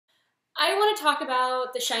I want to talk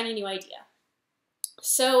about the shiny new idea.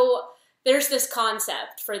 So there's this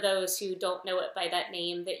concept, for those who don't know it by that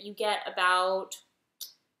name, that you get about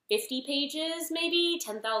 50 pages, maybe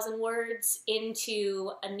 10,000 words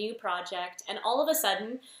into a new project, and all of a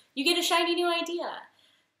sudden you get a shiny new idea.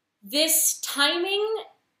 This timing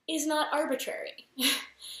is not arbitrary.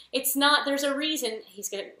 It's not, there's a reason. He's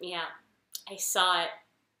gonna, yeah, I saw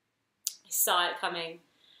it coming.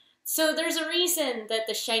 So there's a reason that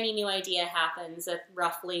the shiny new idea happens at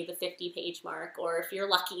roughly the 50-page mark, or if you're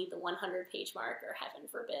lucky, the 100-page mark, or heaven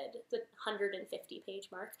forbid, the 150-page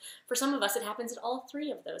mark. For some of us, it happens at all three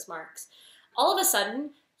of those marks. All of a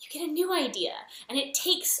sudden, you get a new idea, and it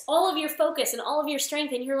takes all of your focus and all of your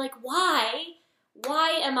strength, and you're like, why?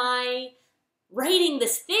 Why am I writing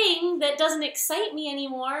this thing that doesn't excite me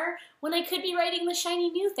anymore when I could be writing the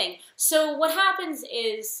shiny new thing? So what happens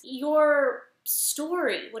is your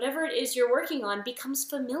story, whatever it is you're working on, becomes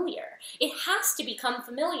familiar. It has to become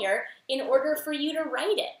familiar in order for you to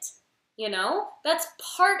write it. You know, that's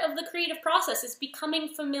part of the creative process, is becoming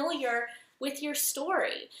familiar with your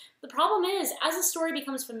story. The problem is, as a story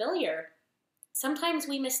becomes familiar, sometimes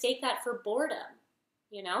we mistake that for boredom.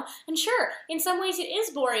 You know? And sure, in some ways it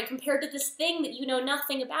is boring compared to this thing that you know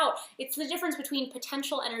nothing about. It's the difference between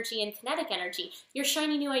potential energy and kinetic energy. Your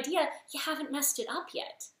shiny new idea, you haven't messed it up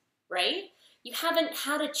yet, right? You haven't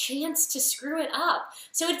had a chance to screw it up.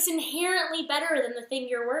 So it's inherently better than the thing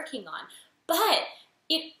you're working on. But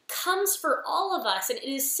it comes for all of us, and it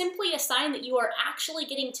is simply a sign that you are actually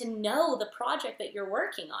getting to know the project that you're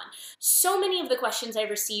working on. So many of the questions I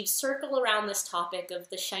receive circle around this topic of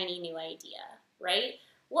the shiny new idea, right?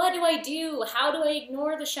 What do I do? How do I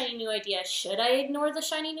ignore the shiny new idea? Should I ignore the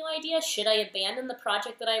shiny new idea? Should I abandon the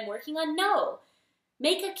project that I'm working on? No.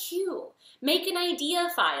 Make a queue. Make an idea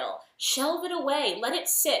file. Shelve it away. Let it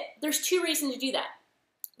sit. There's two reasons to do that.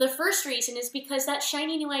 The first reason is because that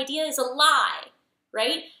shiny new idea is a lie,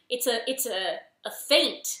 right? It's a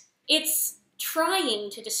feint. It's trying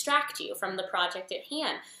to distract you from the project at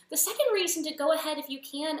hand. The second reason to go ahead, if you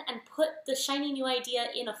can, and put the shiny new idea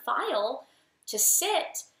in a file to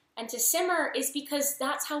sit and to simmer is because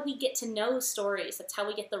that's how we get to know stories. That's how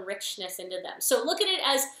we get the richness into them. So look at it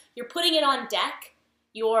as you're putting it on deck.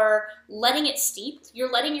 You're letting it steep.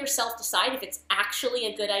 You're letting yourself decide if it's actually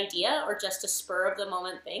a good idea or just a spur of the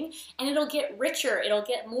moment thing. And it'll get richer. It'll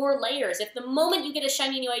get more layers. If the moment you get a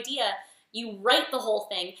shiny new idea, you write the whole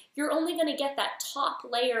thing, you're only going to get that top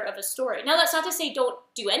layer of a story. Now, that's not to say don't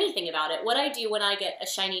do anything about it. What I do when I get a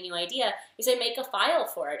shiny new idea is I make a file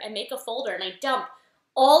for it. I make a folder and I dump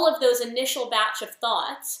all of those initial batch of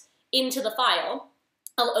thoughts into the file.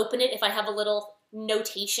 I'll open it if I have a little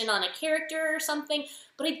notation on a character or something,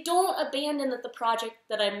 but I don't abandon the project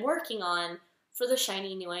that I'm working on for the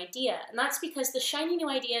shiny new idea. And that's because the shiny new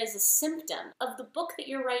idea is a symptom of the book that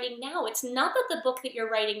you're writing now. It's not that the book that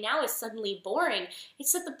you're writing now is suddenly boring.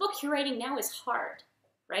 It's that the book you're writing now is hard,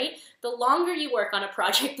 right? The longer you work on a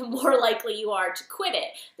project, the more likely you are to quit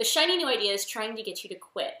it. The shiny new idea is trying to get you to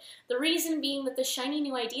quit. The reason being that the shiny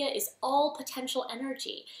new idea is all potential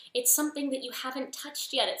energy. It's something that you haven't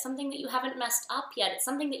touched yet. It's something that you haven't messed up yet. It's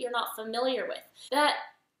something that you're not familiar with. That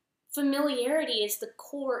familiarity is the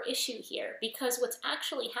core issue here, because what's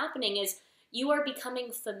actually happening is you are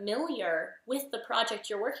becoming familiar with the project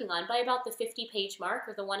you're working on. By about the 50-page mark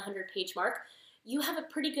or the 100-page mark, you have a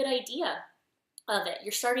pretty good idea of it.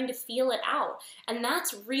 You're starting to feel it out. And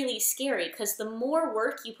that's really scary, because the more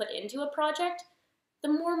work you put into a project, the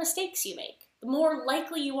more mistakes you make. The more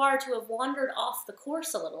likely you are to have wandered off the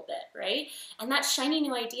course a little bit, right? And that shiny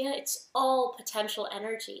new idea, it's all potential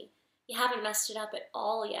energy. You haven't messed it up at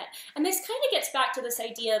all yet. And this kind of gets back to this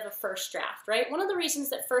idea of a first draft, right? One of the reasons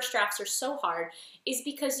that first drafts are so hard is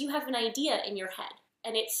because you have an idea in your head,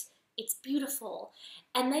 and it's beautiful.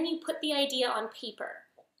 And then you put the idea on paper.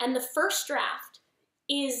 And the first draft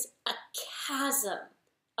is a chasm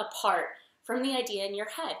apart from the idea in your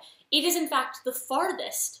head. It is, in fact, the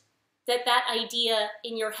farthest that idea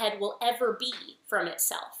in your head will ever be from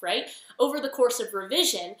itself, right? Over the course of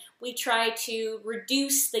revision, we try to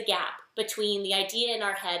reduce the gap between the idea in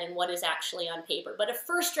our head and what is actually on paper. But a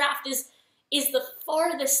first draft is the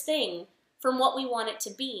farthest thing from what we want it to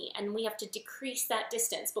be, and we have to decrease that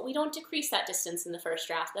distance. But we don't decrease that distance in the first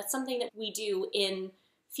draft. That's something that we do in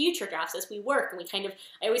future drafts as we work, and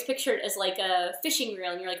I always picture it as like a fishing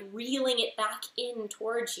reel, and you're like reeling it back in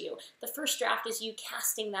towards you. The first draft is you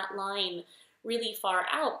casting that line really far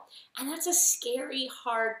out, and that's a scary,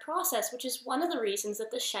 hard process, which is one of the reasons that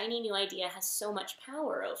the shiny new idea has so much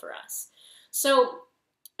power over us. So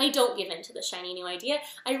I don't give in to the shiny new idea.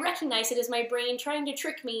 I recognize it as my brain trying to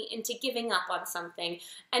trick me into giving up on something.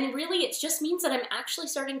 And really, it just means that I'm actually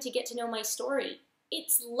starting to get to know my story.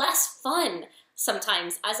 It's less fun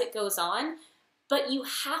sometimes as it goes on, but you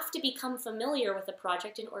have to become familiar with a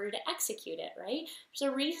project in order to execute it, right?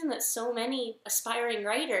 There's a reason that so many aspiring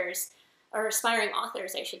writers, or aspiring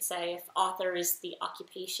authors, I should say, if author is the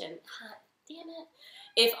occupation, damn it.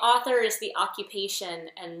 If author is the occupation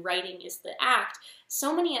and writing is the act,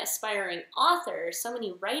 so many aspiring authors, so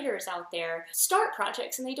many writers out there start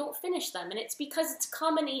projects and they don't finish them. And it's because it's a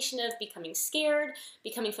combination of becoming scared,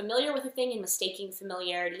 becoming familiar with a thing and mistaking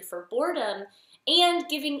familiarity for boredom, and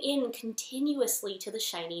giving in continuously to the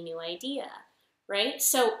shiny new idea, right?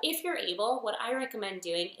 So if you're able, what I recommend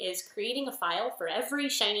doing is creating a file for every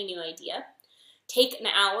shiny new idea. Take an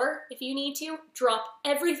hour if you need to, drop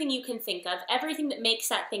everything you can think of, everything that makes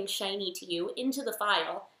that thing shiny to you into the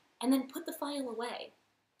file, and then put the file away.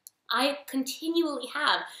 I continually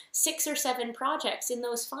have 6 or 7 projects in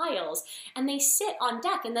those files, and they sit on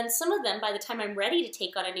deck, and then some of them, by the time I'm ready to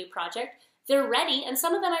take on a new project, they're ready, and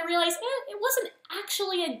some of them I realize, it wasn't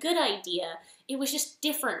actually a good idea. It was just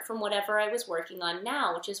different from whatever I was working on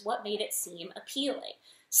now, which is what made it seem appealing.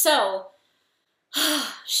 So,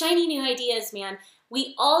 shiny new ideas, man.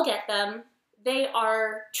 We all get them. They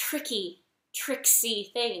are tricksy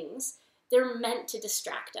things. They're meant to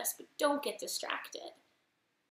distract us, but don't get distracted.